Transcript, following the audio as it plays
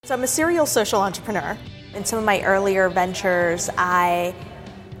So I'm a serial social entrepreneur. In some of my earlier ventures, I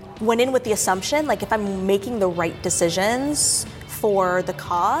went in with the assumption, like if I'm making the right decisions for the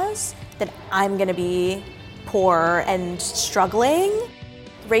cause, then I'm gonna be poor and struggling.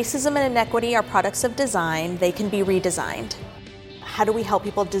 Racism and inequity are products of design. They can be redesigned. How do we help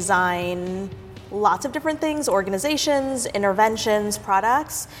people design lots of different things, organizations, interventions,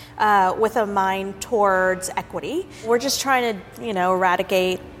 products, with a mind towards equity? We're just trying to,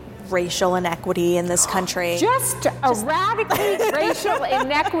 eradicate racial inequity in this country. Just eradicate racial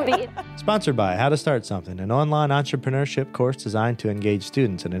inequity. Sponsored by How to Start Something, an online entrepreneurship course designed to engage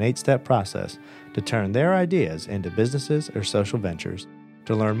students in an 8-step process to turn their ideas into businesses or social ventures.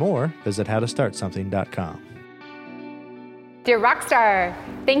 To learn more, visit howtostartsomething.com. Dear Rockstar,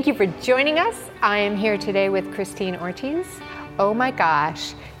 thank you for joining us. I am here today with Christine Ortiz. Oh my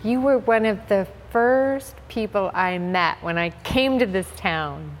gosh, you were one of the first people I met when I came to this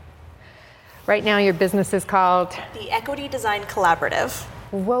town. Right now your business is called? The Equity Design Collaborative.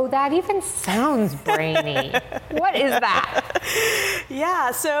 Whoa, that even sounds brainy. What is that?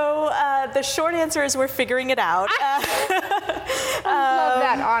 Yeah, so the short answer is we're figuring it out. I love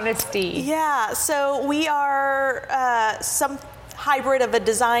that honesty. Yeah, so we are some hybrid of a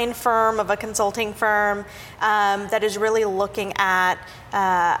design firm, of a consulting firm that is really looking at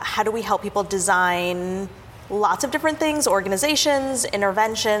how do we help people design lots of different things, organizations,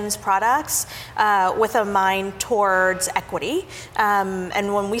 interventions, products, with a mind towards equity.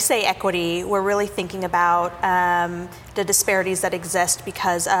 And when we say equity, we're really thinking about the disparities that exist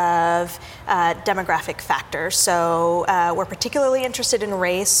because of demographic factors. So we're particularly interested in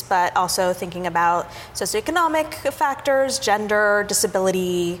race, but also thinking about socioeconomic factors, gender,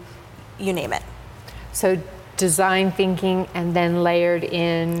 disability, you name it. So design thinking and then layered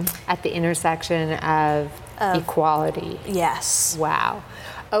in at the intersection of equality. Yes. Wow.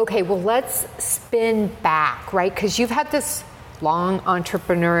 Okay, well, let's spin back, right? Because you've had this long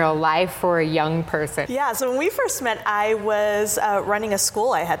entrepreneurial life for a young person. Yeah, so when we first met, I was running a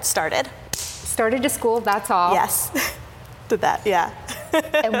school I had started. Started a school, that's all? Yes. Did that, yeah.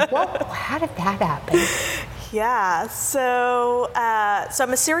 And how did that happen? Yeah, so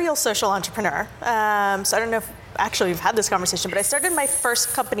I'm a serial social entrepreneur. So I don't know if actually we've had this conversation, but I started my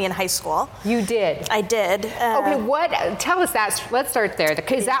first company in high school. You did? I did. Okay, tell us that. Let's start there.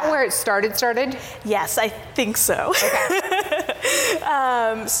 Is that where it started? Yes, I think so. Okay.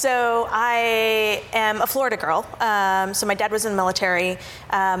 So I am a Florida girl. So my dad was in the military,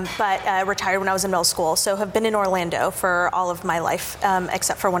 but retired when I was in middle school. So have been in Orlando for all of my life,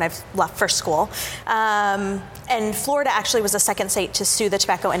 except for when I've left for school. And Florida actually was the second state to sue the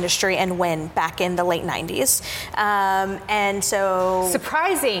tobacco industry and win back in the late 90s. And so...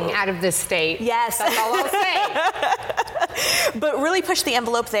 Surprising out of this state. Yes. That's all I'll say. But really pushed the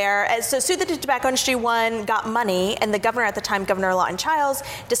envelope there. So sued the tobacco industry, won, got money, and the governor at the time, Governor Lawton Chiles,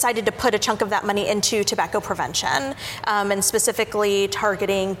 decided to put a chunk of that money into tobacco prevention, and specifically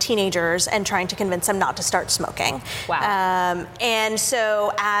targeting teenagers and trying to convince them not to start smoking. Wow. And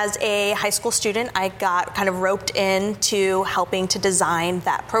so as a high school student, I got kind of roped into helping to design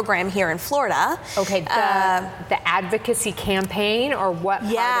that program here in Florida. Okay, the advocacy campaign, or what part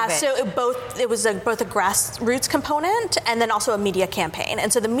of it? Yeah, so it was both a grassroots component and then also a media campaign.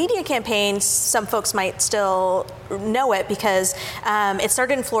 And so the media campaign, some folks might still know it because it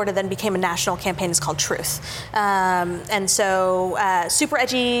started in Florida, then became a national campaign. It's called Truth. And so super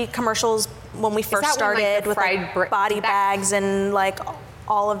edgy commercials when we first started with body bags and like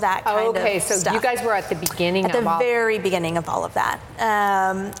all of that kind of stuff. Okay, so you guys were at the beginning of the very beginning of all of that.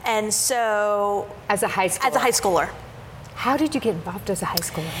 And so... As a high schooler? As a high schooler. How did you get involved as a high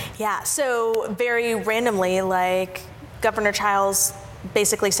schooler? Yeah, so very randomly, like Governor Chiles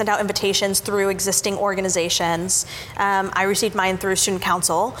basically sent out invitations through existing organizations. I received mine through Student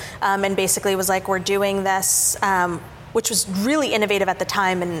Council, and basically was like, we're doing this, which was really innovative at the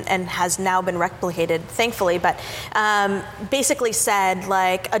time and has now been replicated, thankfully, but basically said,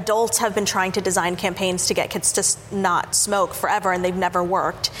 like, adults have been trying to design campaigns to get kids to not smoke forever, and they've never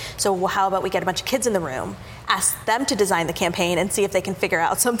worked. So how about we get a bunch of kids in the room, ask them to design the campaign, and see if they can figure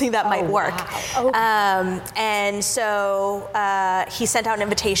out something that might work. Wow. Okay. And so he sent out an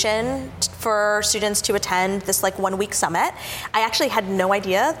invitation for students to attend this like 1-week summit. I actually had no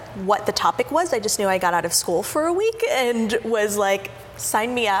idea what the topic was. I just knew I got out of school for a week and was like,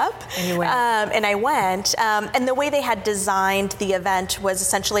 sign me up. And you went. And I went. And the way they had designed the event was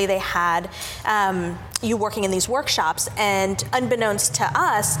essentially they had you working in these workshops, and unbeknownst to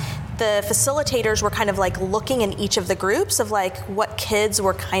us, the facilitators were kind of like looking in each of the groups of like what kids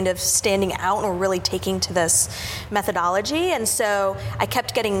were kind of standing out and were really taking to this methodology. And so I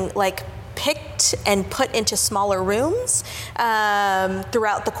kept getting like picked and put into smaller rooms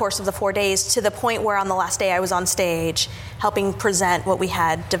throughout the course of the 4 days, to the point where on the last day I was on stage helping present what we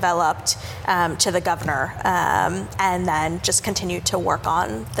had developed to the governor, and then just continued to work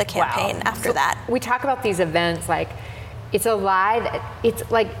on the campaign after that. We talk about these events like it's alive. It's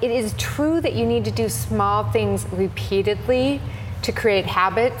like it is true that you need to do small things repeatedly to create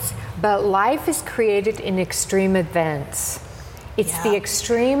habits, but life is created in extreme events. It's the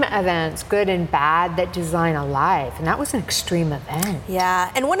extreme events, good and bad, that design a life. And that was an extreme event.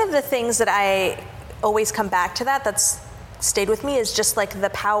 Yeah. And one of the things that I always come back to that's stayed with me is just like the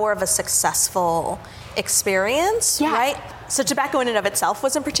power of a successful experience, right? So tobacco in and of itself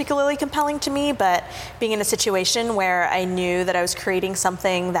wasn't particularly compelling to me, but being in a situation where I knew that I was creating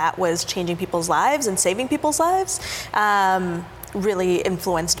something that was changing people's lives and saving people's lives, really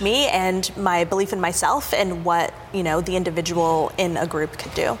influenced me and my belief in myself and what, the individual in a group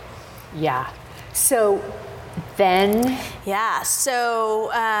could do. Yeah. So then? Yeah. So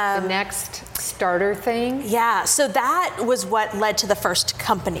the next starter thing? Yeah. So that was what led to the first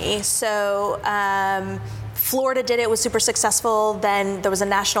company. So Florida did it, was super successful. Then there was a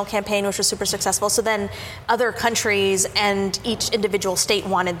national campaign, which was super successful. So then other countries and each individual state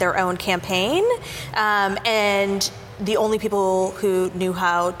wanted their own campaign. And the only people who knew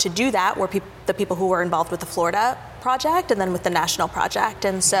how to do that were the people who were involved with the Florida project and then with the national project.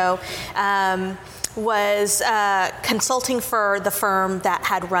 And so was consulting for the firm that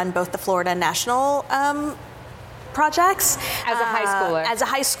had run both the Florida and national projects. As a high schooler. As a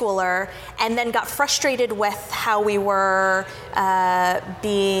high schooler, and then got frustrated with how we were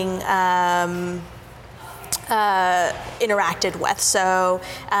being interacted with. So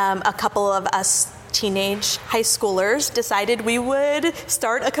a couple of us teenage high schoolers decided we would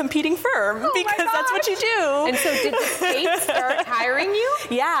start a competing firm because that's what you do. And so did the state start hiring you?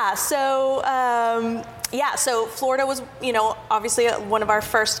 Yeah. So Florida was, obviously one of our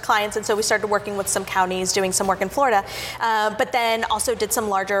first clients, and so we started working with some counties, doing some work in Florida, but then also did some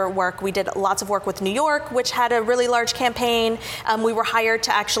larger work. We did lots of work with New York, which had a really large campaign. We were hired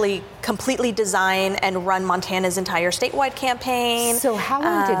to actually completely design and run Montana's entire statewide campaign. So how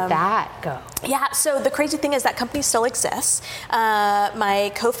long did that go? Yeah, so the crazy thing is that company still exists.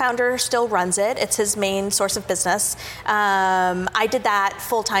 My co-founder still runs it. It's his main source of business. I did that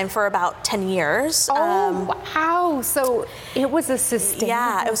full-time for about 10 years. Wow. So it was a sustainable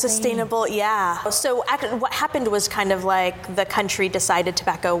Yeah, it was sustainable, yeah. So what happened was kind of like the country decided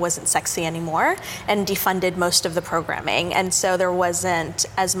tobacco wasn't sexy anymore and defunded most of the programming. And so there wasn't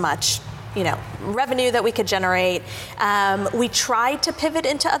as much revenue that we could generate. We tried to pivot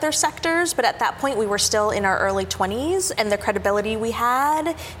into other sectors, but at that point we were still in our early 20s and the credibility we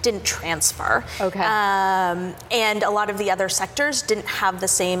had didn't transfer. Okay. And a lot of the other sectors didn't have the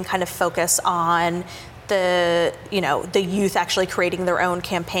same kind of focus on the youth actually creating their own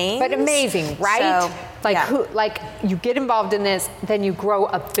campaigns. But amazing, right? So, you get involved in this, then you grow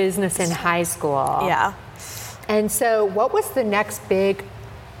a business in high school. Yeah. And so what was the next big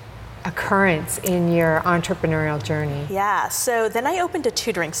occurrence in your entrepreneurial journey? Yeah, so then I opened a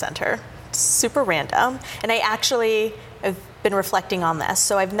tutoring center, super random, and I actually have been reflecting on this.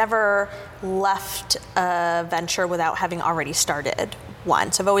 So I've never left a venture without having already started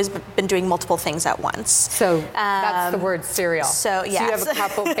one. So I've always been doing multiple things at once. So that's the word serial. So yes. So you have a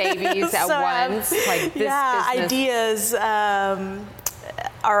couple babies at once, like this business. Ideas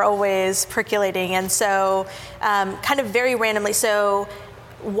are always percolating, and so kind of very randomly. So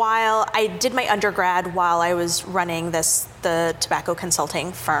while I did my undergrad while I was running the tobacco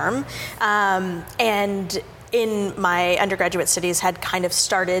consulting firm, and in my undergraduate studies had kind of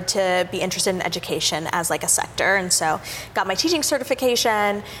started to be interested in education as like a sector, and so got my teaching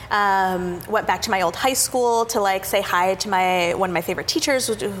certification, went back to my old high school to like say hi to one of my favorite teachers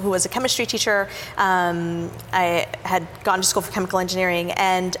who was a chemistry teacher. I had gone to school for chemical engineering,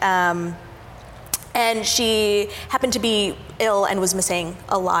 and she happened to be ill and was missing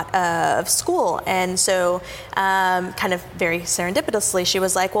a lot of school. And so kind of very serendipitously, she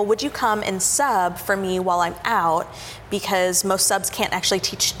was like, well, would you come and sub for me while I'm out? Because most subs can't actually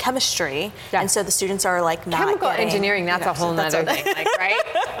teach chemistry. Yeah. And so the students are like not chemical engineering, that's a whole nother thing, right?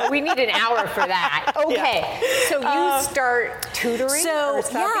 We need an hour for that. Okay. Yeah. So you start tutoring or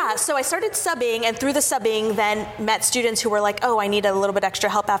subbing? Yeah, so I started subbing, and through the subbing then met students who were like, oh, I need a little bit extra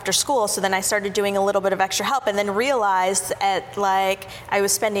help after school. So then I started doing a little bit of extra help, and then realized I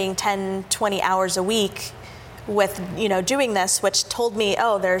was spending 10, 20 hours a week doing this, which told me,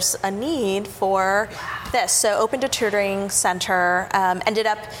 oh, there's a need for this. So opened a tutoring center, ended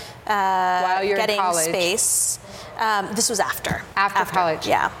up While you're getting in college. space. This was after college.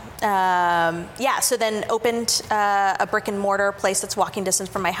 Yeah. So then opened a brick and mortar place that's walking distance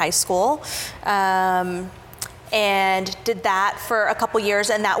from my high school. And did that for a couple years,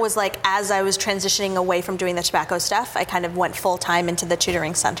 and that was like as I was transitioning away from doing the tobacco stuff, I kind of went full time into the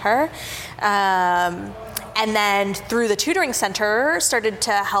tutoring center. And then through the tutoring center, started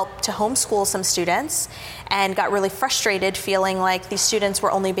to help to homeschool some students, and got really frustrated feeling like these students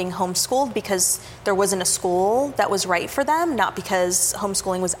were only being homeschooled because there wasn't a school that was right for them, not because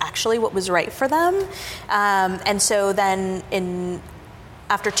homeschooling was actually what was right for them. And so then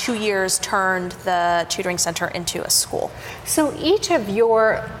after 2 years, turned the tutoring center into a school. So each of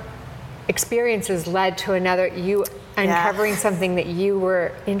your experiences led to another, you uncovering something that you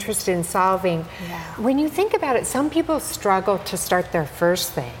were interested in solving. Yeah. When you think about it, some people struggle to start their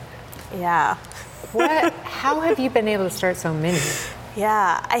first thing. Yeah. How have you been able to start so many?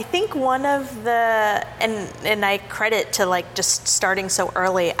 Yeah, I think one of the, and I credit to like just starting so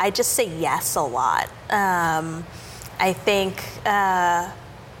early, I just say yes a lot. I think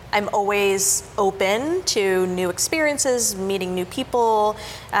I'm always open to new experiences, meeting new people.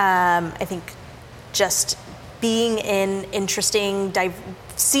 I think just being in interesting,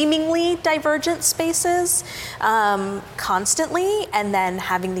 seemingly divergent spaces constantly, and then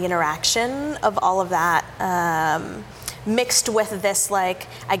having the interaction of all of that mixed with this, like,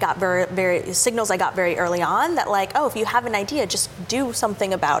 I got very signals I got very early on that, like, oh, if you have an idea, just do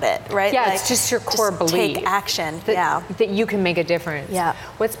something about it, right? Yeah, like, it's just your core belief. Take action, that you can make a difference. Yeah.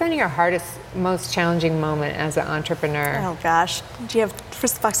 What's been your hardest, most challenging moment as an entrepreneur? Oh gosh, do you have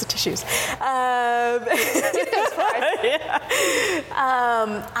first a box of tissues?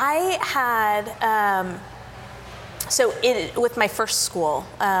 I had with my first school.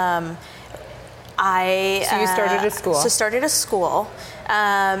 So you started a school. Started a school,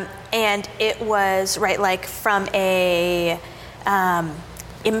 and it was like from a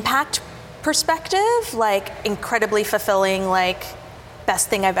impact perspective, like incredibly fulfilling, like best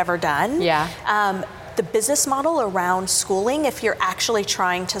thing I've ever done. Yeah. The business model around schooling, if you're actually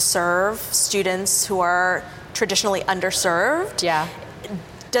trying to serve students who are traditionally underserved,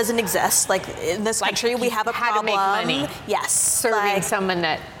 doesn't exist. Like in this country, we have a problem. How to make money. Yes. Serving someone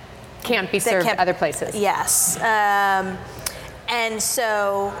that can't be served other places. Yes. And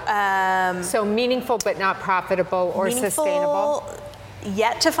so... so meaningful but not profitable or sustainable?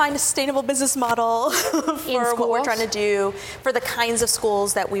 Yet to find a sustainable business model for what we're trying to do, for the kinds of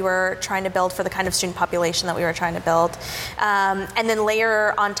schools that we were trying to build, for the kind of student population that we were trying to build. And then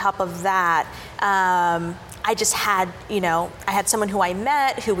layer on top of that, I just had, I had someone who I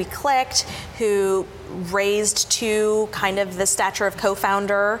met, who we clicked, who raised to kind of the stature of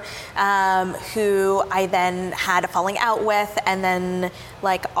co-founder, who I then had a falling out with, and then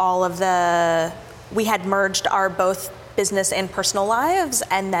like we had merged our both business and personal lives,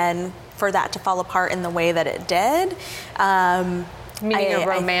 and then for that to fall apart in the way that it did. Meaning a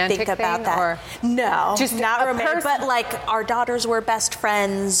romantic I think about thing, that. or no, just not romantic, but like our daughters were best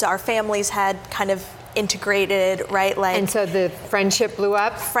friends, our families had kind of integrated, right? Like, and so the friendship blew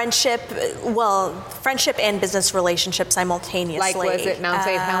up? Friendship and business relationship simultaneously. Like, was it Mount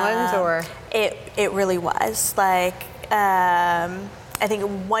St. Helens, or? It really was. Like, I think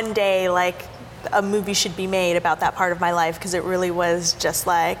one day, like, a movie should be made about that part of my life, because it really was just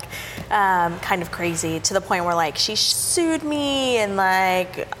like kind of crazy, to the point where like she sued me, and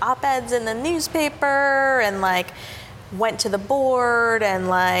like op-eds in the newspaper, and like went to the board, and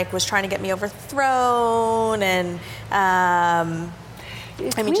like was trying to get me overthrown, and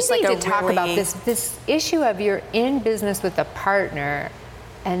we just like need to talk about this issue of you're in business with a partner,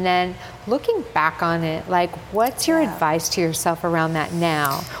 and then looking back on it, like, what's your advice to yourself around that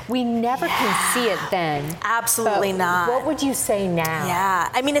now? We never can see it then. Absolutely not. What would you say now?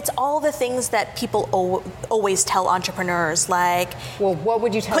 Yeah, I mean, it's all the things that people always tell entrepreneurs, like, well, what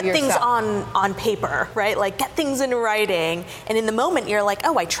would you tell yourself? Put things on paper, right? Like, get things in writing. And in the moment, you're like,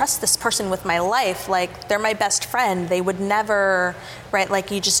 oh, I trust this person with my life. Like, they're my best friend. They would never, right? Like,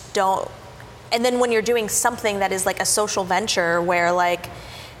 you just don't. And then when you're doing something that is like a social venture where, like,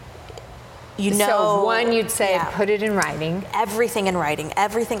 so one, you'd say put it in writing. Everything in writing.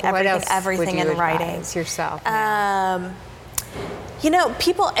 Everything what in else writing. Would you advise yourself?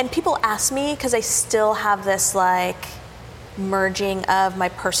 People ask me, because I still have this like merging of my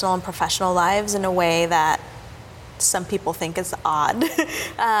personal and professional lives in a way that some people think is odd,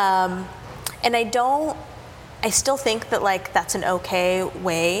 and I don't I still think that like that's an okay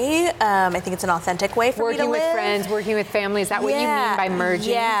way. I think it's an authentic way for me to live. Working with friends, working with family, is that what you mean by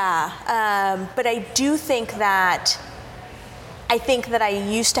merging? Yeah, but I do think that I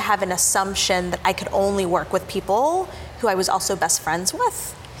used to have an assumption that I could only work with people who I was also best friends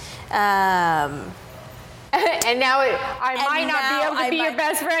with. And now I might not be able to be your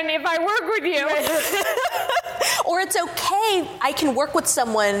best friend if I work with you. Or it's okay, I can work with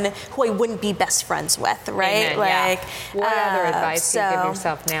someone who I wouldn't be best friends with, right? Amen, like, what other advice do you give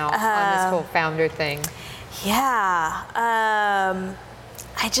yourself now on this whole founder thing? Yeah,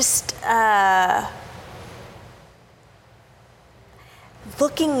 I just,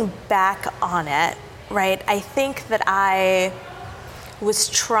 looking back on it, right, I think that I was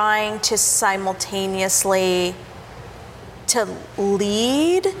trying to simultaneously to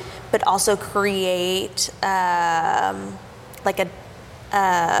lead, but also create like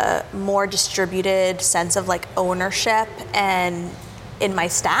a more distributed sense of like ownership and in my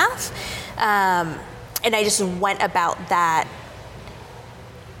staff. And I just went about that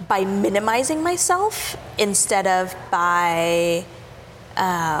by minimizing myself instead of by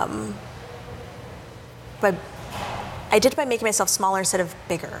I did it by making myself smaller instead of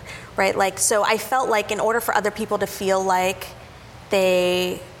bigger, right? Like, so I felt like in order for other people to feel like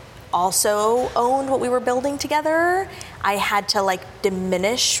they also owned what we were building together, I had to like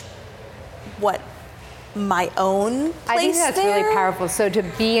diminish what my own place I think that's there. really powerful. So to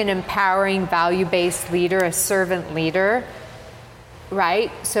be an empowering, value-based leader, a servant leader,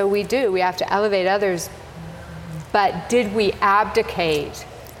 right? So we have to elevate others, but did we abdicate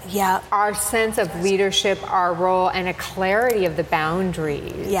our sense of leadership, our role, and a clarity of the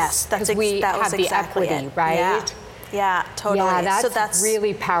boundaries? Yes, that was the exactly equity, it. right? Yeah, totally. Yeah, that's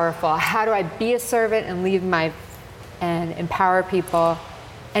really powerful. How do I be a servant and and empower people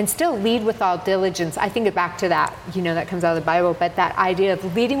and still lead with all diligence? I think back to that, that comes out of the Bible, but that idea of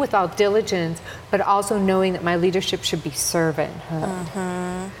leading with all diligence, but also knowing that my leadership should be servanthood.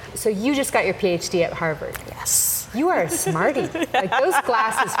 Mm-hmm. So you just got your PhD at Harvard. Yes. You are a smarty. Like those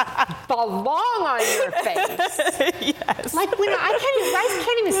glasses belong on your face. Yes. Like when I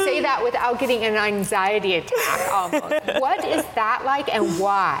can't even say that without getting an anxiety attack almost. What is that like and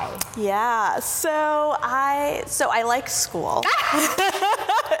why? Yeah, so I like school.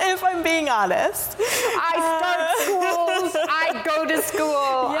 If I'm being honest. I start schools, I go to school,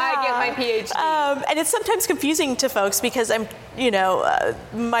 I get my PhD. And it's sometimes confusing to folks because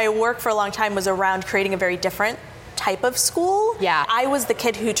my work for a long time was around creating a very different type of school. Yeah. I was the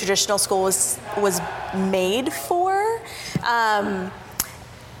kid who traditional school was made for. But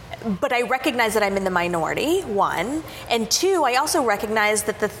I recognize that I'm in the minority, one. And two, I also recognize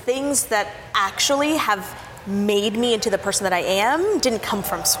that the things that actually have made me into the person that I am didn't come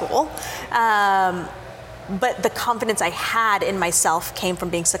from school. But the confidence I had in myself came from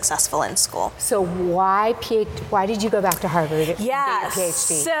being successful in school. So why did you go back to Harvard to get your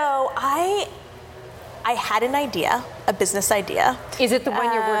PhD? So I had an idea, a business idea. Is it the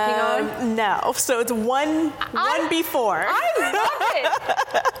one you're working on? No. So it's one before. I love it.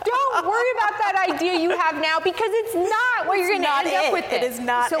 Don't worry about that idea you have now because it's not what you're going to end up with. It is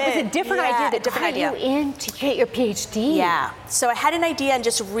not. So it was a different idea that got you in to get your PhD. Yeah. So I had an idea and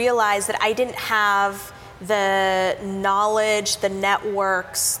just realized that I didn't have the knowledge, the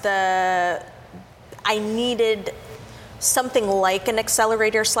networks, I needed something like an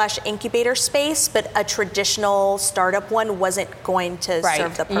accelerator/incubator space, but a traditional startup one wasn't going to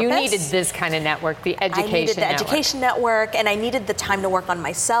serve the purpose. You needed this kind of network, the education network. I needed the education network, and I needed the time to work on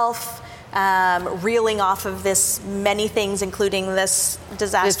myself, reeling off of this many things, including this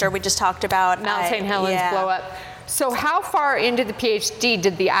disaster we just talked about. Mount St. Helens blow up. So how far into the PhD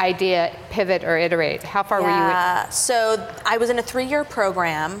did the idea pivot or iterate? How far were you in? So I was in a 3-year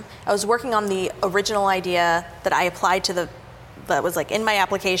program. I was working on the original idea that I applied to that was like in my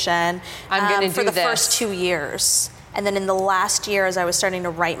application for the first 2 years. And then in the last year, as I was starting to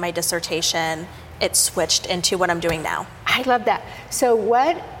write my dissertation, it switched into what I'm doing now. I love that. So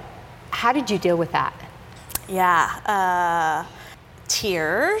how did you deal with that? Yeah.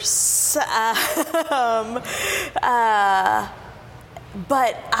 Tears, but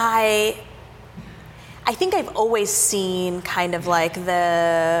I think I've always seen kind of like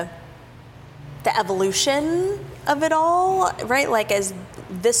the evolution of it all, right? Like as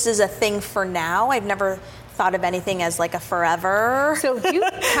this is a thing for now. I've never thought of anything as like a forever. So you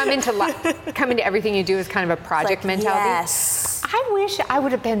come into everything you do as kind of a project mentality. Yes. I wish I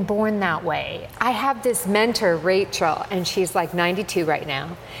would have been born that way. I have this mentor, Rachel, and she's like 92 right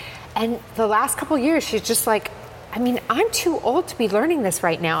now. And the last couple of years, she's just like I mean, I'm too old to be learning this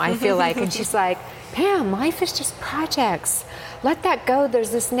right now, I feel like. And she's like, Pam, life is just projects. Let that go.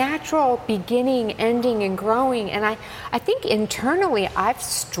 There's this natural beginning, ending, and growing. And I think internally I've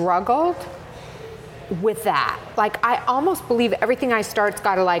struggled with that. Like, I almost believe everything I start's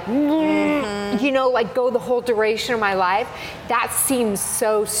got to like, like go the whole duration of my life. That seems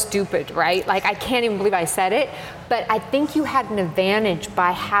so stupid, right? Like, I can't even believe I said it. But I think you had an advantage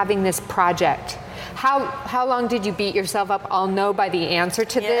by having this project. How long did you beat yourself up? I'll know by the answer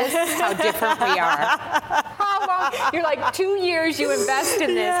to this how different we are. How long? You're like 2 years you invest in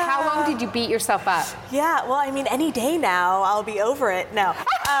this. Yeah. How long did you beat yourself up? Yeah, well, I mean, any day now, I'll be over it. No.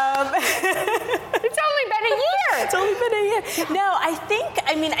 It's only been a year. It's only been a year. No, I think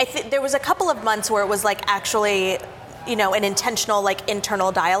there was a couple of months where it was like actually, an intentional like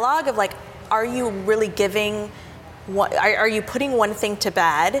internal dialogue of like, are you really giving are you putting one thing to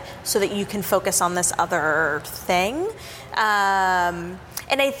bed so that you can focus on this other thing? And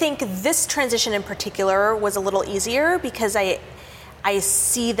I think this transition in particular was a little easier because I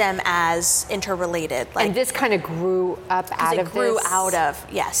see them as interrelated. Like, and this kind of grew up out of this?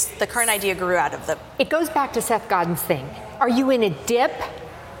 Yes, the current idea grew out of the... It goes back to Seth Godin's thing. Are you in a dip?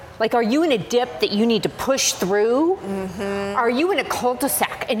 Like, are you in a dip that you need to push through? Mm-hmm. Are you in a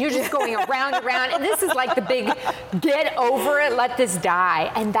cul-de-sac and you're just going around and around? And this is like the big, get over it, let this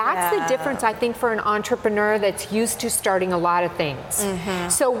die. And that's the difference, I think, for an entrepreneur that's used to starting a lot of things. Mm-hmm.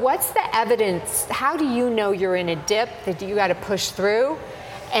 So what's the evidence? How do you know you're in a dip that you got to push through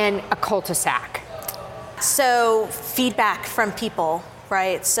and a cul-de-sac? So feedback from people.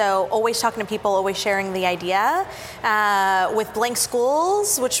 Right, so always talking to people, always sharing the idea. With Blank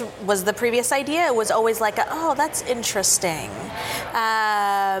Schools, which was the previous idea, it was always like, oh, that's interesting.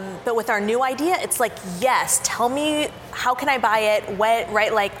 But with our new idea, it's like, yes, tell me, how can I buy it? When,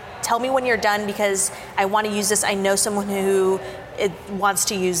 right, like, tell me when you're done because I want to use this. I know someone who wants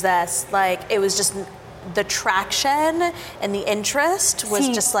to use this. Like, it was just... the traction and the interest was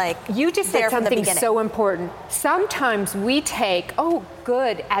just like you just said something so important. Sometimes we take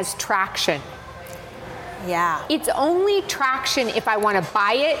good as traction. Yeah. It's only traction if I want to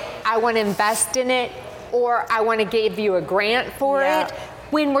buy it, I want to invest in it, or I want to give you a grant for it.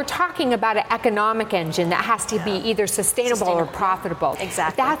 When we're talking about an economic engine that has to be either sustainable or profitable.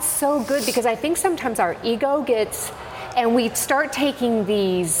 Exactly. That's so good because I think sometimes our ego gets, and we start taking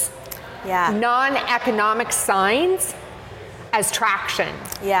these non-economic signs as traction.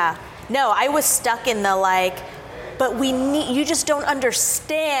 Yeah. No, I was stuck in the like, but you just don't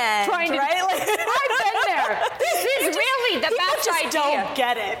understand, right? Like, I've been there. This is really the best idea. People just don't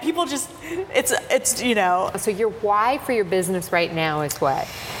get it. People just, it's. So your why for your business right now is what?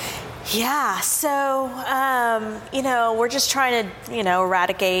 Yeah, so, we're just trying to,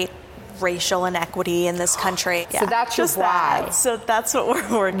 eradicate racial inequity in this country. So that's your why. So that's what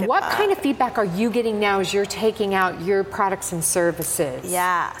we're working on. What kind of feedback are you getting now as you're taking out your products and services?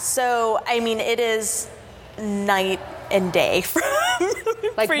 Yeah, so it is night and day from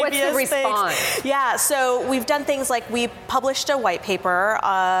like what's the response? Things. Yeah, so we've done things like we published a white paper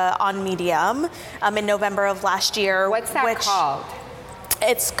on Medium in November of last year. What's that called?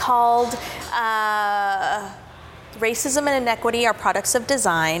 It's called Racism and Inequity Are Products of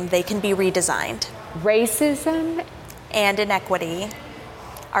Design. They can be redesigned. Racism and inequity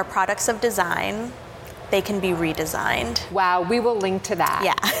are products of design. They can be redesigned. Wow, we will link to that.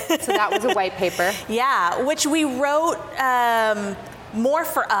 Yeah. So that was a white paper. Yeah, which we wrote more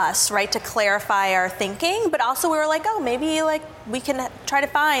for us, right, to clarify our thinking, but also we were like, maybe like we can try to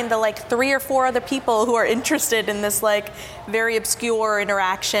find the like 3 or 4 other people who are interested in this like very obscure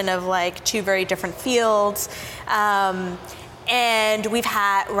interaction of like 2 very different fields. And we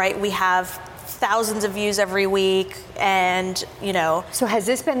have thousands of views every week, and So has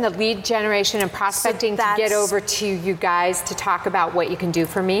this been the lead generation and prospecting to get over to you guys to talk about what you can do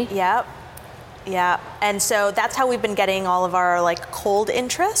for me? Yep. Yeah, and so that's how we've been getting all of our like cold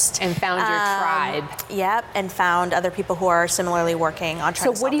interest. And found your tribe. Yep, and found other people who are similarly working on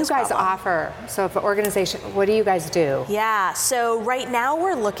trying to solve this problem. So what do you guys offer? So if an organization, what do you guys do? Yeah, so right now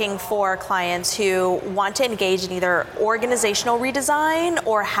we're looking for clients who want to engage in either organizational redesign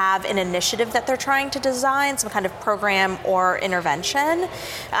or have an initiative that they're trying to design, some kind of program or intervention,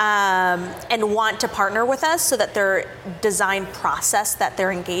 and want to partner with us so that their design process that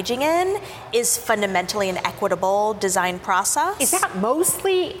they're engaging in is fundamentally an equitable design process. Is that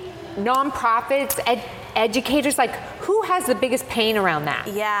mostly nonprofits, educators? Like, who has the biggest pain around that?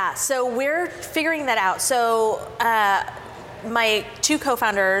 Yeah, so we're figuring that out. So my two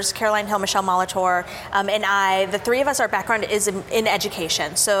co-founders, Caroline Hill, Michelle Molitor, and I, the three of us, our background is in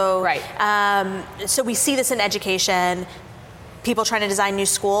education. So, so we see this in education, people trying to design new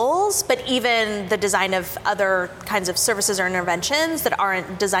schools, but even the design of other kinds of services or interventions that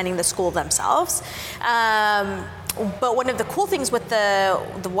aren't designing the school themselves. But one of the cool things with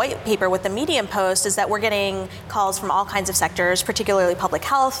the white paper with the Medium post is that we're getting calls from all kinds of sectors, particularly public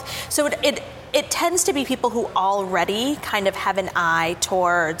health. So it tends to be people who already kind of have an eye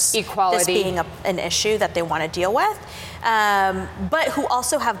towards equality, this being an issue that they want to deal with, but who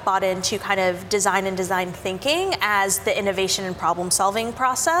also have bought into kind of design thinking as the innovation and problem solving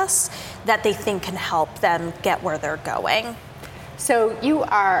process that they think can help them get where they're going. So you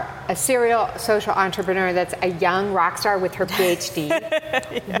are a serial social entrepreneur that's a young rock star with her PhD.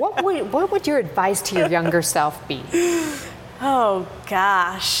 Yeah. What would your advice to your younger self be? Oh,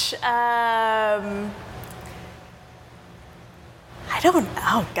 gosh. I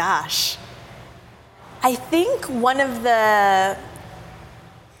think one of the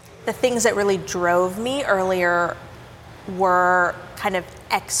things that really drove me earlier were kind of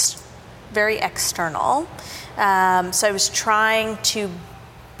very external. So I was trying to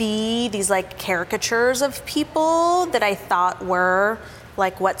be these like caricatures of people that I thought were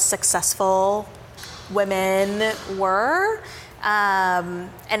like what successful women were.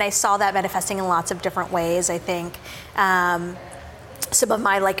 And I saw that manifesting in lots of different ways. I think some of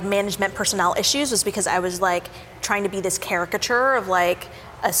my like management personnel issues was because I was like trying to be this caricature of like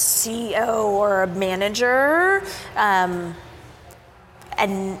a CEO or a manager,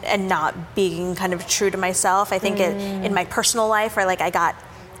 and not being kind of true to myself. I think in my personal life, where like I got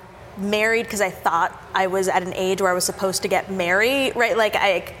married because I thought I was at an age where I was supposed to get married, right? Like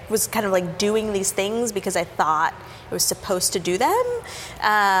I was kind of like doing these things because I thought I was supposed to do them.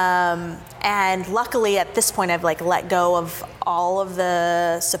 And luckily at this point I've like let go of all of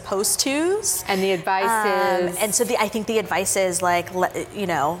the supposed tos. And the advice is? And so I think the advice is like,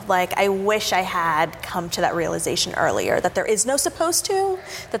 like I wish I had come to that realization earlier, that there is no supposed to,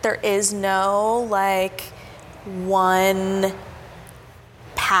 that there is no like one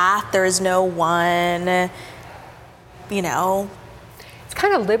path, there is no one, It's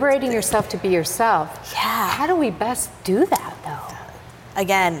kind of liberating yourself to be yourself. Yeah. How do we best do that, though?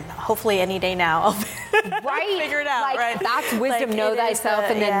 Again, hopefully any day now I'll figure it out, like, right? That's wisdom, like, know thyself,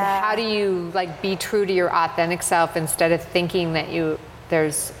 and then how do you like be true to your authentic self instead of thinking that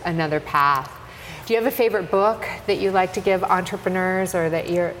there's another path? Do you have a favorite book that you like to give entrepreneurs or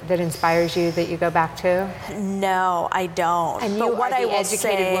that inspires you that you go back to? No, I don't. And you are the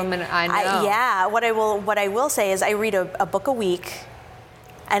educated woman I know. What I will say is I read a book a week,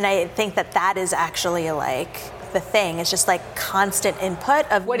 and I think that is actually like the thing. It's just like constant input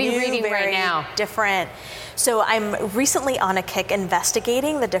of what are you reading right now? Different. So I'm recently on a kick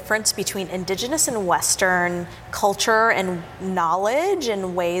investigating the difference between Indigenous and Western culture and knowledge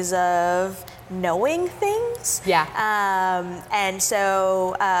and ways of knowing things. Yeah. And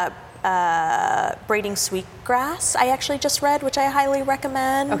so Braiding Sweetgrass I actually just read, which I highly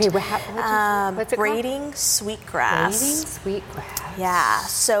recommend. Okay, what's it Braiding called? Sweetgrass. Braiding Sweetgrass. Yeah.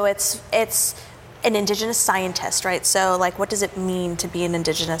 So it's an Indigenous scientist, right? So like what does it mean to be an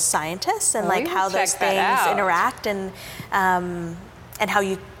Indigenous scientist, and like how those things interact, and how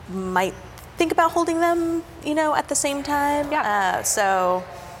you might think about holding them, at the same time. Yeah. So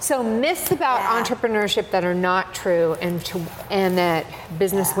myths about entrepreneurship that are not true and that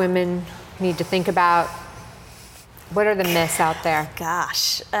business women need to think about. What are the myths out there?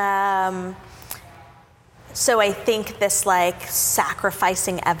 Gosh. So I think this like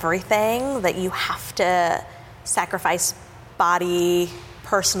sacrificing everything, that you have to sacrifice body,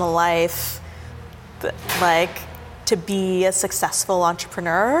 personal life, like to be a successful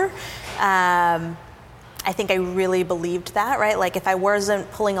entrepreneur. I think I really believed that, right? Like if I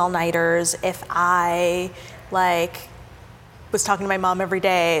wasn't pulling all-nighters, if I like was talking to my mom every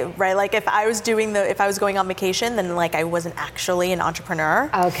day, right? Like if I was going on vacation, then like I wasn't actually an entrepreneur.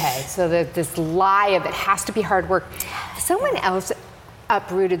 Okay, so this lie of it has to be hard work. Someone else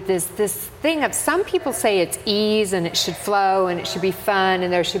uprooted this thing of, some people say it's ease and it should flow and it should be fun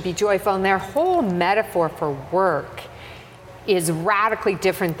and there should be joyful, and their whole metaphor for work is radically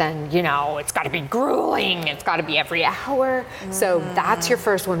different than, it's got to be grueling, it's got to be every hour. Mm-hmm. So that's your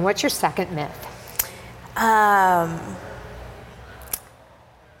first one. What's your second myth?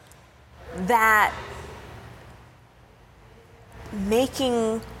 That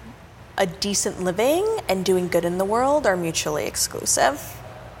making a decent living and doing good in the world are mutually exclusive.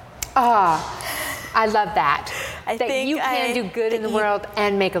 I love that. That you can do good in the world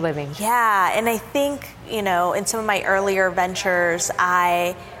and make a living. Yeah, and I think, in some of my earlier ventures,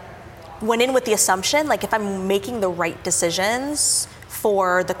 I went in with the assumption, like, if I'm making the right decisions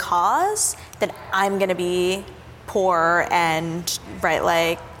for the cause, then I'm going to be poor and,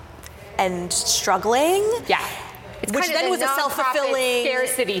 and struggling. Yeah. It's which kind of then was a self-fulfilling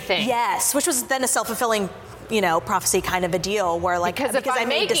scarcity thing. Yes, which was then a self-fulfilling, prophecy kind of a deal where, like, because if I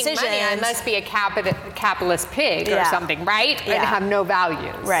made decisions, money, I must be a capitalist pig or something, right? Yeah. And have no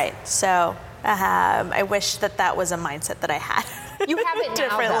values. Right. So I wish that was a mindset that I had. You have it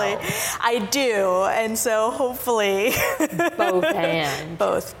differently. Now, though. I do, and so hopefully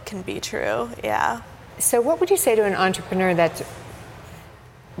both can be true. Yeah. So what would you say to an entrepreneur that's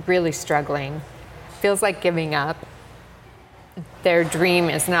really struggling, feels like giving up, their dream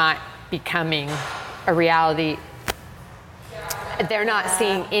is not becoming a reality, they're not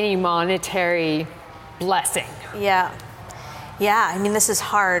seeing any monetary blessing? Yeah. I mean, this is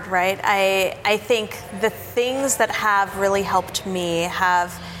hard, right? I think the things that have really helped me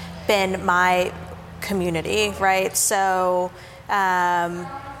have been my community, right? So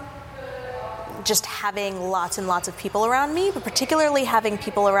just having lots and lots of people around me, but particularly having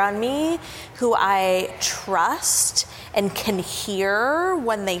people around me who I trust and can hear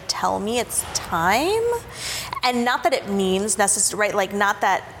when they tell me it's time. And not that it means necessarily, right? Like, not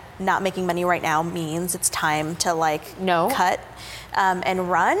that not making money right now means it's time to cut and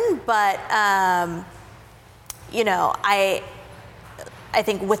run. But, I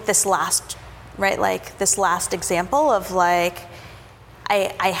think with this last, this last example of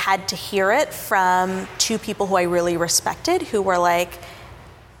I had to hear it from two people who I really respected, who were like,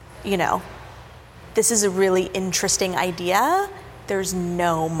 this is a really interesting idea. There's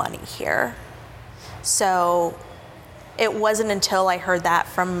no money here. So it wasn't until I heard that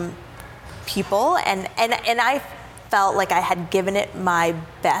from people and I felt like I had given it my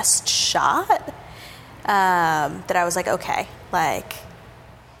best shot, that I was like, okay,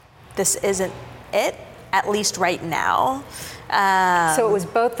 this isn't it, at least right now. So it was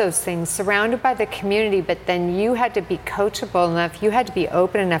both those things, surrounded by the community, but then you had to be coachable enough, you had to be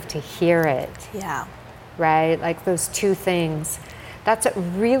open enough to hear it. Yeah. Right? Like those two things. That's a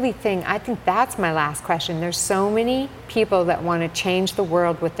really thing. I think that's my last question. There's so many people that want to change the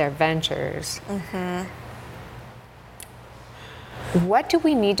world with their ventures. Mm-hmm. What do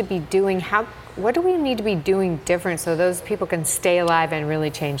we need to be doing? What do we need to be doing different so those people can stay alive and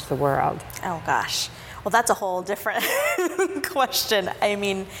really change the world? Oh, gosh. Well, that's a whole different question. I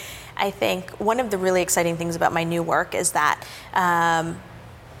mean, I think one of the really exciting things about my new work is that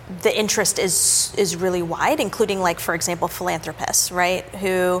the interest is really wide, including, for example, philanthropists, right?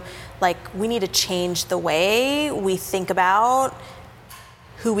 Who, we need to change the way we think about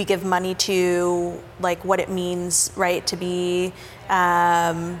who we give money to, what it means, right, to be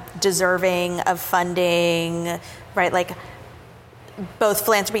deserving of funding, right? Both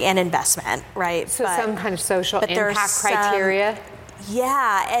philanthropy and investment, right? So some kind of social impact criteria?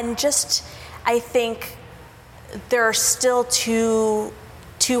 Yeah, and just, I think there are still too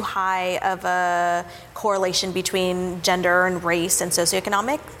high of a correlation between gender and race and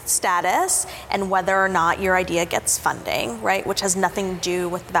socioeconomic status and whether or not your idea gets funding, right? Which has nothing to do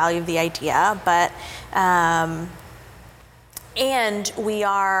with the value of the idea, but, and we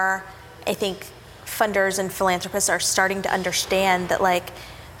are, I think, funders and philanthropists are starting to understand that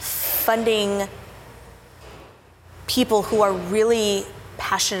funding people who are really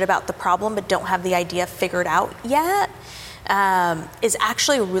passionate about the problem but don't have the idea figured out yet is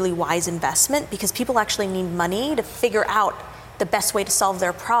actually a really wise investment, because people actually need money to figure out the best way to solve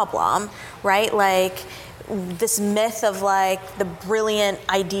their problem, right? This myth of the brilliant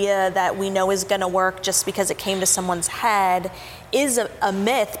idea that we know is going to work just because it came to someone's head is a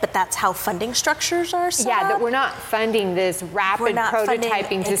myth, but that's how funding structures are set up. That we're not funding this rapid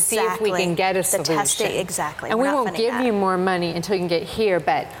prototyping to see if we can get a solution. Testing, exactly. And we won't give you more money until you can get here,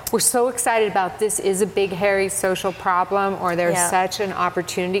 but we're so excited about this is a big, hairy social problem, or there's such an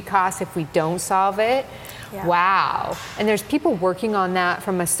opportunity cost if we don't solve it. Yeah. Wow. And there's people working on that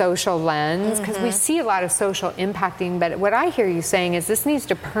from a social lens, because we see a lot of social impacting, but what I hear you saying is this needs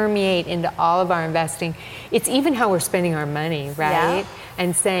to permeate into all of our investing. It's even how we're spending our money, right? Yeah.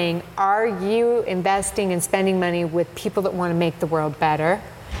 And saying, are you investing and spending money with people that want to make the world better?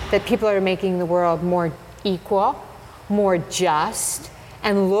 That people are making the world more equal, more just,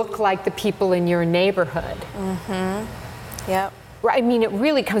 and look like the people in your neighborhood? Mm-hmm. Yep. I mean, it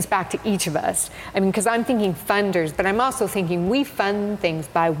really comes back to each of us. I mean, because I'm thinking funders, but I'm also thinking we fund things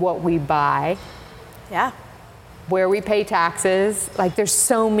by what we buy. Yeah. where we pay taxes. Like, there's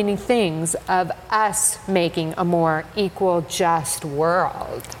so many things of us making a more equal, just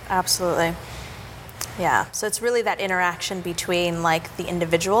world. Absolutely. Yeah. So it's really that interaction between like the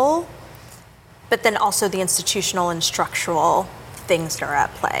individual, but then also the institutional and structural things that are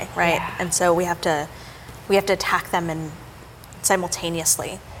at play, right? Yeah. And so we have to attack them and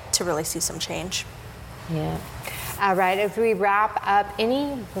simultaneously to really see some change. Yeah. All right, as we wrap up,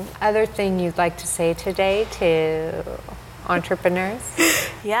 any other thing you'd like to say today to entrepreneurs?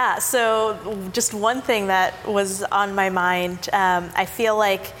 Yeah, so just one thing that was on my mind, I feel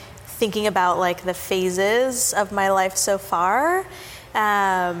like thinking about like the phases of my life so far,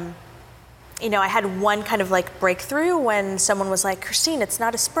 I had one kind of like breakthrough when someone was like, Christine, it's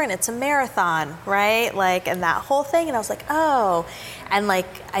not a sprint, it's a marathon, right? Like, and that whole thing, and I was like, oh, and like,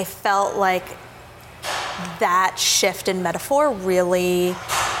 I felt like that shift in metaphor really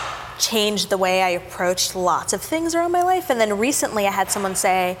changed the way I approached lots of things around my life. And then recently I had someone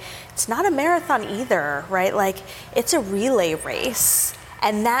say, it's not a marathon either, right? Like, it's a relay race.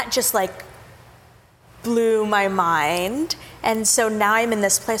 And that just like blew my mind. And so now I'm in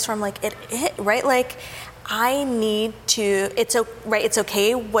this place where I'm like, right? Like, I need to, it's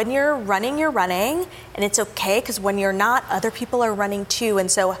okay when you're running, and it's okay because when you're not, other people are running too.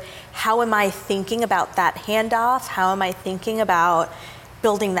 And so how am I thinking about that handoff? How am I thinking about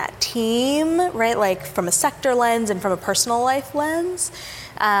building that team, right? Like from a sector lens and from a personal life lens.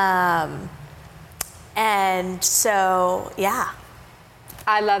 And so, yeah.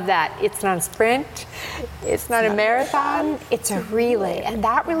 I love that. It's not a sprint. It's not a marathon. It's a relay. And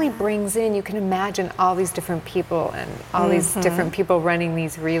that really brings in, you can imagine all these different people and all these different people running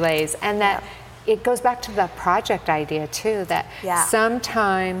these relays. And that it goes back to the project idea too, that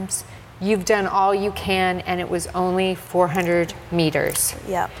sometimes you've done all you can and it was only 400 meters.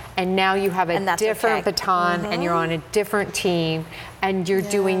 Yep. And now you have a different baton and you're on a different team and you're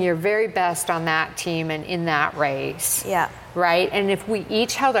doing your very best on that team and in that race. Yeah. Right? And if we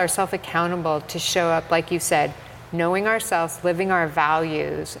each held ourselves accountable to show up, like you said, knowing ourselves, living our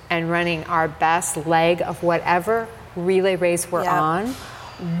values, and running our best leg of whatever relay race we're on,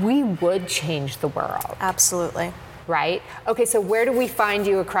 we would change the world. Absolutely. Right? Okay, so where do we find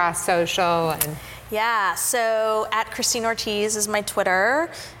you across social? Yeah, so at Christine Ortiz is my Twitter,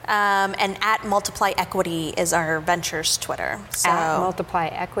 and at Multiply Equity is our ventures Twitter. So. At Multiply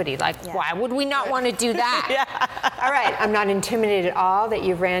Equity, why would we not want to do that? All right, I'm not intimidated at all that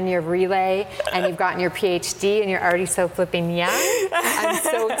you've ran your relay and you've gotten your PhD and you're already so flipping young. I'm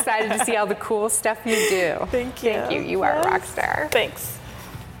so excited to see all the cool stuff you do. Thank you. Thank you. You are a rock star. Thanks.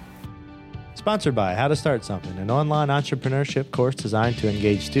 Sponsored by How to Start Something, an online entrepreneurship course designed to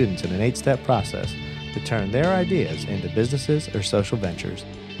engage students in an 8-step process to turn their ideas into businesses or social ventures.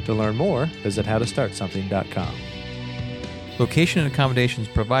 To learn more, visit howtostartsomething.com. Location and accommodations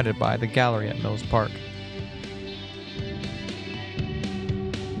provided by the Gallery at Mills Park.